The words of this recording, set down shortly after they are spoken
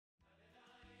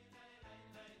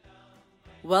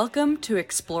Welcome to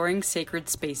Exploring Sacred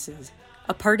Spaces,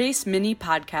 a Pardes mini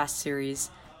podcast series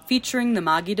featuring the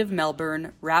Maggid of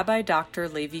Melbourne, Rabbi Dr.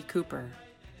 Levi Cooper.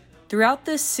 Throughout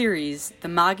this series, the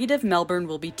Maggid of Melbourne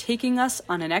will be taking us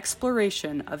on an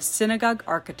exploration of synagogue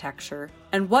architecture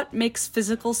and what makes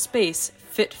physical space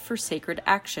fit for sacred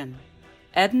action.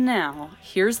 And now,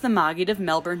 here's the Maggid of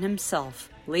Melbourne himself,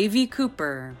 Levi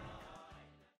Cooper.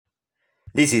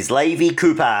 This is Levi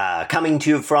Cooper, coming to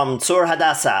you from Tzur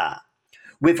Hadassah.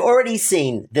 We've already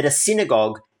seen that a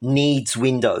synagogue needs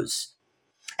windows,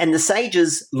 and the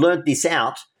sages learnt this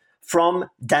out from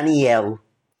Daniel.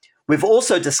 We've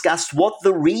also discussed what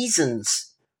the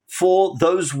reasons for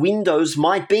those windows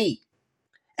might be.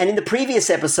 And in the previous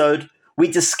episode, we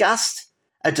discussed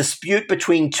a dispute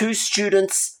between two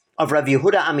students of Rav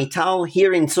Yehuda Amital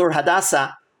here in Tzur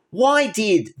Hadassah. Why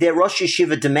did their Rosh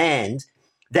Yeshiva demand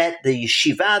that the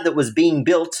yeshiva that was being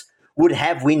built would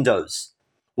have windows?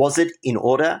 Was it in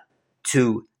order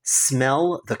to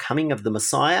smell the coming of the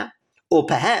Messiah, or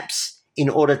perhaps in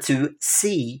order to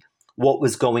see what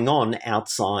was going on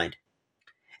outside?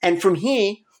 And from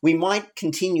here, we might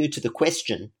continue to the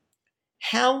question,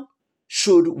 how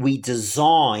should we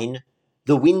design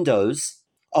the windows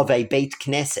of a Beit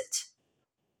Knesset?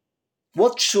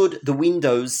 What should the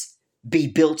windows be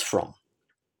built from?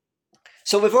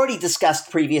 So we've already discussed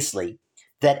previously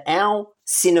that our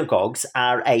synagogues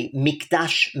are a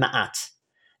mikdash ma'at.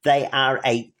 They are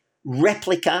a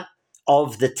replica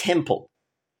of the temple.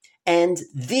 And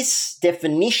this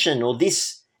definition or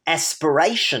this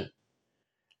aspiration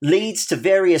leads to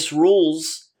various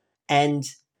rules and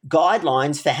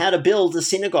guidelines for how to build a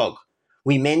synagogue.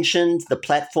 We mentioned the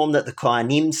platform that the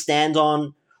Kohanim stand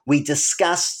on. We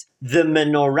discussed the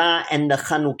menorah and the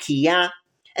Chanukiah.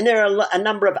 And there are a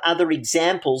number of other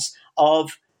examples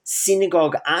of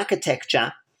synagogue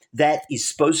architecture that is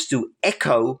supposed to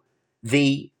echo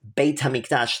the Beit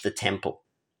HaMikdash, the temple.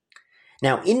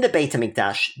 Now, in the Beit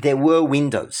HaMikdash, there were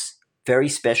windows, very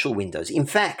special windows. In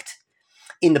fact,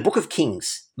 in the Book of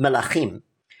Kings, Melachim,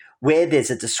 where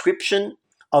there's a description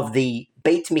of the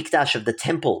Beit Mikdash of the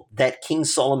temple that King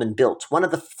Solomon built, one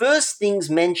of the first things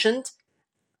mentioned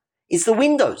is the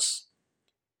windows.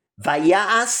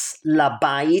 Vayas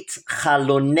labayit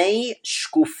chalonei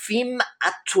shkufim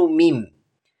atumim.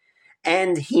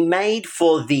 And he made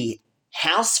for the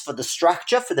house, for the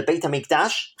structure, for the Beit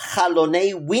HaMikdash,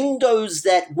 chalonei, windows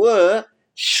that were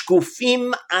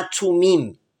shkufim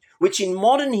atumim, which in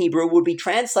modern Hebrew would be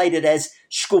translated as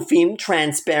shkufim,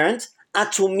 transparent,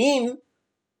 atumim,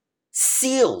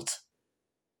 sealed.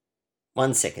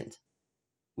 1 second.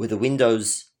 Were the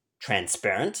windows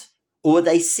transparent or were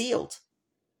they sealed?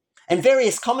 And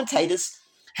various commentators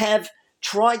have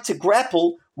tried to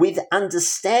grapple with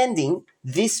understanding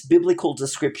this biblical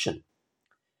description.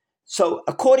 So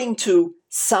according to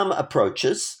some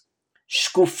approaches,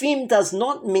 shkufim does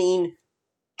not mean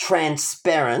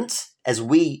transparent as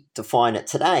we define it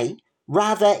today.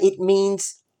 Rather, it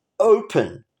means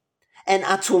open. And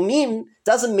atumim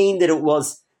doesn't mean that it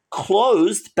was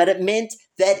closed, but it meant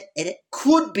that it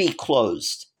could be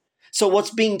closed. So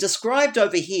what's being described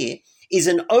over here is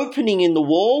an opening in the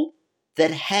wall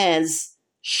that has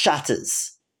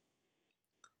shutters.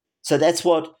 So that's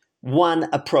what one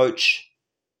approach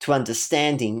to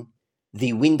understanding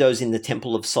the windows in the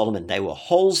Temple of Solomon. They were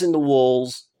holes in the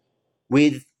walls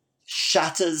with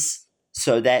shutters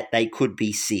so that they could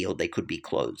be sealed, they could be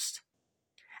closed.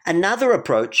 Another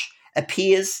approach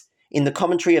appears in the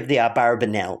commentary of the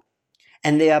Abarbanel.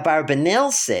 And the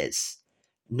Abarbanel says,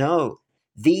 no,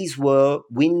 these were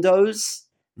windows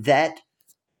that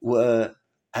were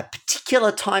a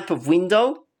particular type of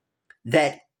window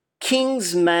that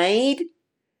kings made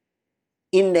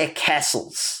in their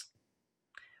castles,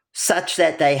 such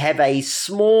that they have a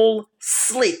small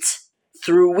slit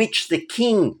through which the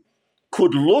king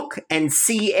could look and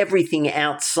see everything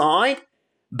outside,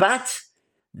 but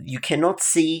you cannot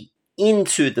see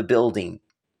into the building.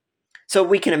 So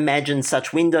we can imagine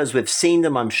such windows. We've seen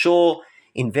them, I'm sure,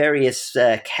 in various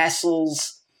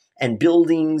castles and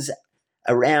buildings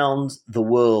around the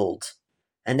world.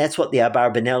 And that's what the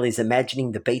Abarbanel is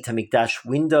imagining. The Beit HaMikdash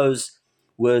windows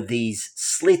were these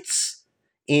slits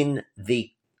in the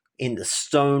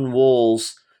stone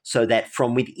walls so that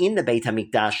from within the Beit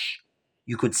HaMikdash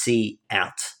you could see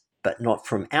out, but not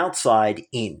from outside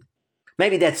in.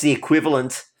 Maybe that's the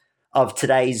equivalent of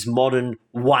today's modern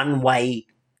one-way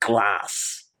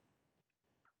glass.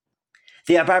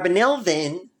 The Abarbanel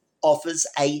then offers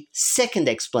a second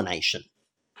explanation.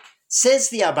 Says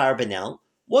the Abarbanel,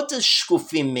 what does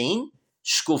shkufim mean?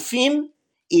 Shkufim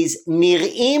is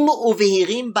nir'im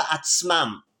uvehirim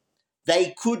ba'atzmam.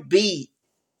 They could be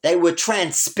They were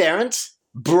transparent,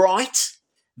 bright,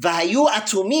 vahayu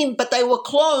atumim, but they were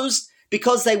closed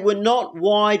because they were not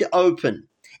wide open.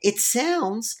 It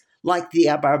sounds like the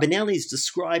Abarbanel is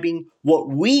describing what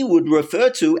we would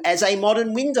refer to as a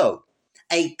modern window,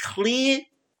 a clear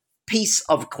piece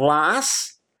of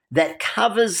glass that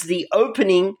covers the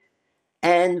opening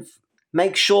and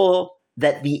makes sure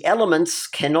that the elements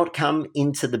cannot come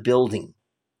into the building.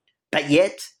 But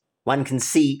yet, one can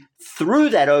see through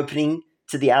that opening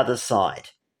to the other side.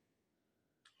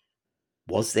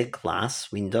 Was there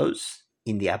glass windows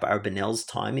in the Abarbanel's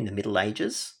time in the Middle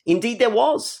Ages? Indeed, there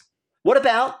was. What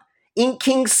about in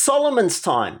King Solomon's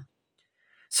time?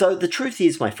 So the truth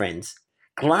is, my friends,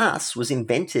 glass was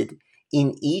invented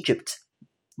in Egypt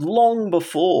long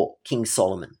before King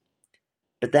Solomon.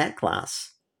 But that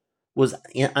glass was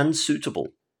unsuitable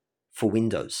for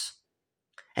windows.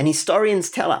 And historians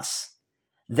tell us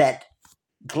that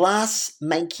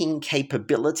glass-making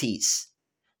capabilities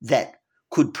that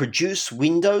could produce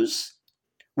windows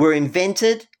were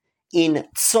invented in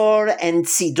Tzor and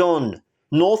Sidon,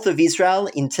 north of Israel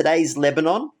in today's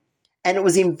Lebanon, and it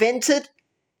was invented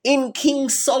in King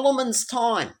Solomon's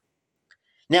time.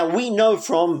 Now, we know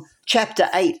from chapter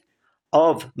 8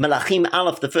 of Melachim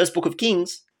Aleph, the first book of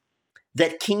Kings,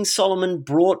 that King Solomon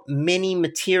brought many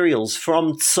materials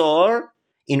from Tzor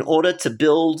in order to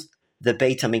build the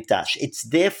Beit HaMikdash. It's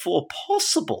therefore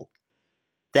possible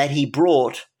that he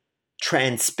brought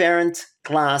transparent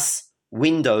glass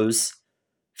windows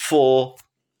for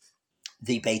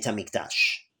the Beit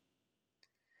HaMikdash.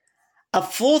 A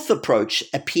fourth approach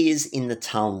appears in the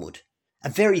Talmud, a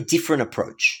very different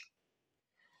approach.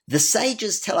 The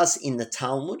sages tell us in the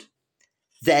Talmud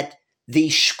that the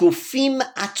shkufim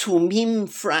atumim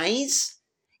phrase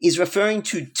is referring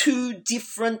to two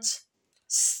different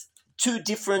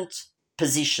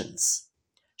positions.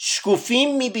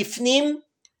 Shkufim mibifnim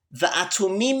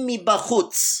va'atumim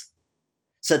mibachutz.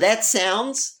 So that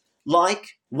sounds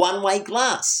like one-way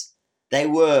glass. They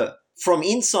were from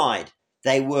inside,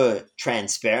 they were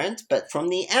transparent, but from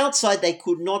the outside they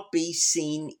could not be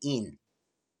seen in.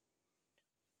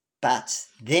 But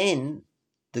then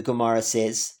the Gemara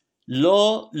says,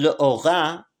 Lo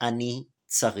le'ora ani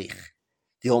tzarich.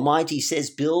 The Almighty says,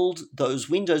 build those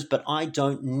windows, but I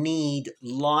don't need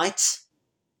light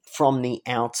from the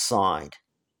outside.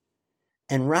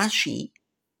 And Rashi,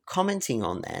 commenting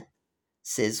on that,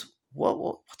 says,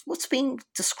 what's being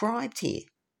described here?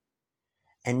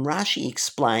 And Rashi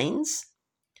explains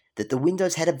that the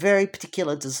windows had a very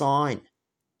particular design.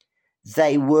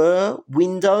 They were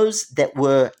windows that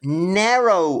were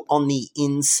narrow on the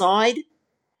inside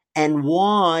and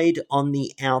wide on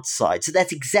the outside. So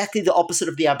that's exactly the opposite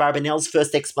of the Abarbanel's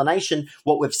first explanation,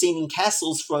 what we've seen in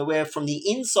castles, where from the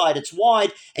inside it's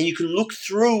wide and you can look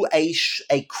through a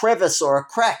crevice or a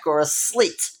crack or a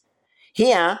slit.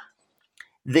 Here,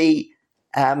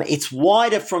 it's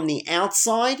wider from the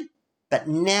outside but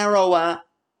narrower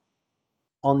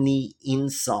on the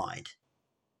inside.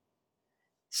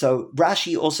 So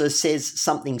Rashi also says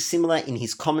something similar in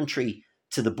his commentary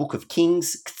to the Book of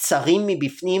Kings, Ktsarim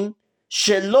mibifnim,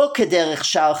 shelo kederech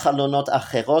shar chalonot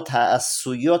acherot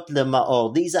ha'asuyot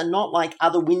lema'or. These are not like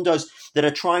other windows that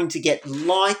are trying to get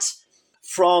light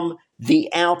from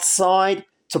the outside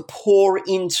to pour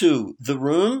into the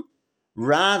room.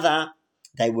 Rather,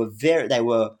 they were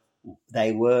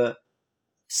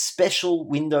special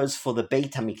windows for the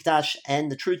Beit HaMikdash.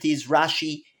 And the truth is,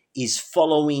 Rashi is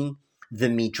following the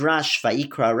Midrash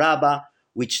Vayikra Rabbah,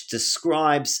 which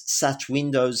describes such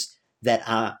windows that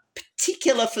are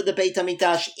particular for the Beit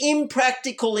HaMikdash,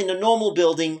 impractical in a normal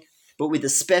building, but with a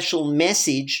special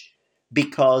message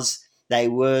because they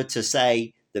were to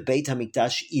say the Beit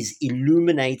HaMikdash is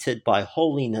illuminated by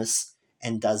holiness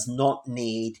and does not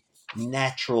need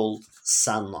natural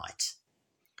sunlight.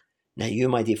 Now you,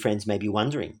 my dear friends, may be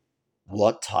wondering,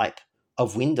 what type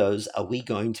of windows are we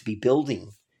going to be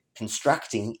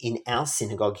constructing in our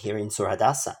synagogue here in Tzor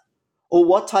Hadassah? Or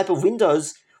what type of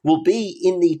windows will be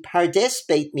in the Pardes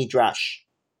Beit Midrash?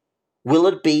 Will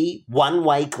it be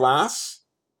one-way glass?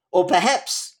 Or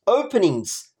perhaps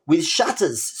openings with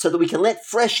shutters so that we can let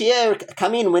fresh air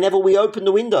come in whenever we open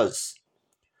the windows?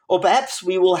 Or perhaps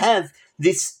we will have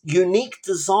this unique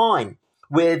design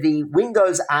where the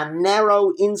windows are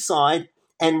narrow inside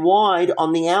and wide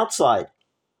on the outside?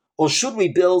 Or should we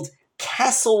build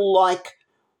castle-like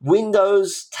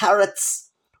windows, turrets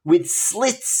with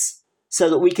slits so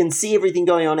that we can see everything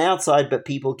going on outside, but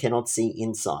people cannot see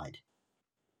inside?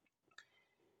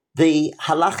 The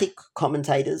halachic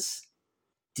commentators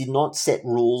did not set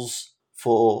rules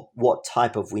for what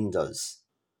type of windows.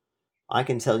 I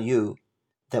can tell you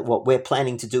that what we're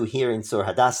planning to do here in Tzur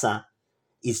Hadassah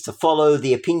is to follow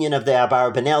the opinion of the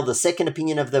Abarbanel, the second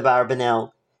opinion of the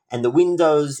Abarbanel, and the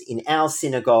windows in our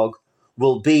synagogue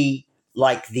will be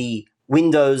like the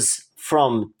windows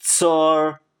from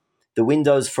Tzur, the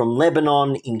windows from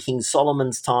Lebanon in King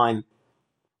Solomon's time,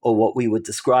 or what we would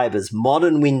describe as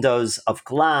modern windows of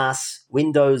glass,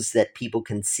 windows that people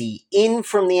can see in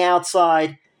from the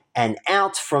outside and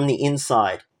out from the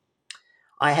inside.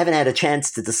 I haven't had a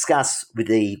chance to discuss with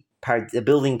the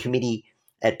building committee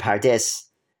at Pardes,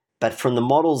 but from the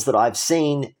models that I've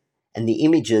seen and the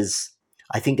images,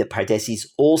 I think that Pardes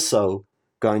is also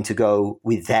going to go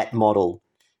with that model,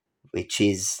 which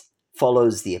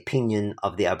follows the opinion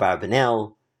of the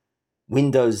Abarbanel,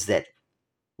 windows that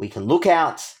we can look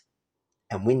out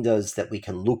and windows that we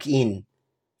can look in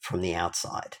from the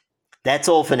outside. That's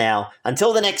all for now.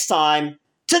 Until the next time,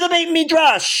 to the Beit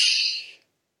Midrash!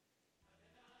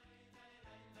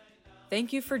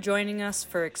 Thank you for joining us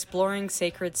for Exploring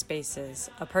Sacred Spaces,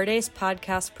 a Pardes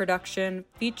podcast production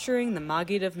featuring the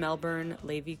Maggid of Melbourne,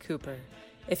 Levi Cooper.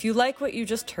 If you like what you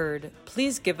just heard,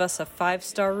 please give us a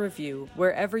 5-star review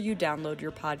wherever you download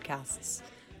your podcasts.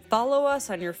 Follow us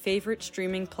on your favorite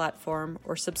streaming platform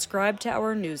or subscribe to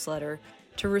our newsletter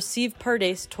to receive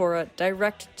Pardes Torah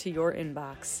direct to your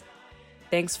inbox.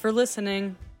 Thanks for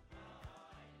listening.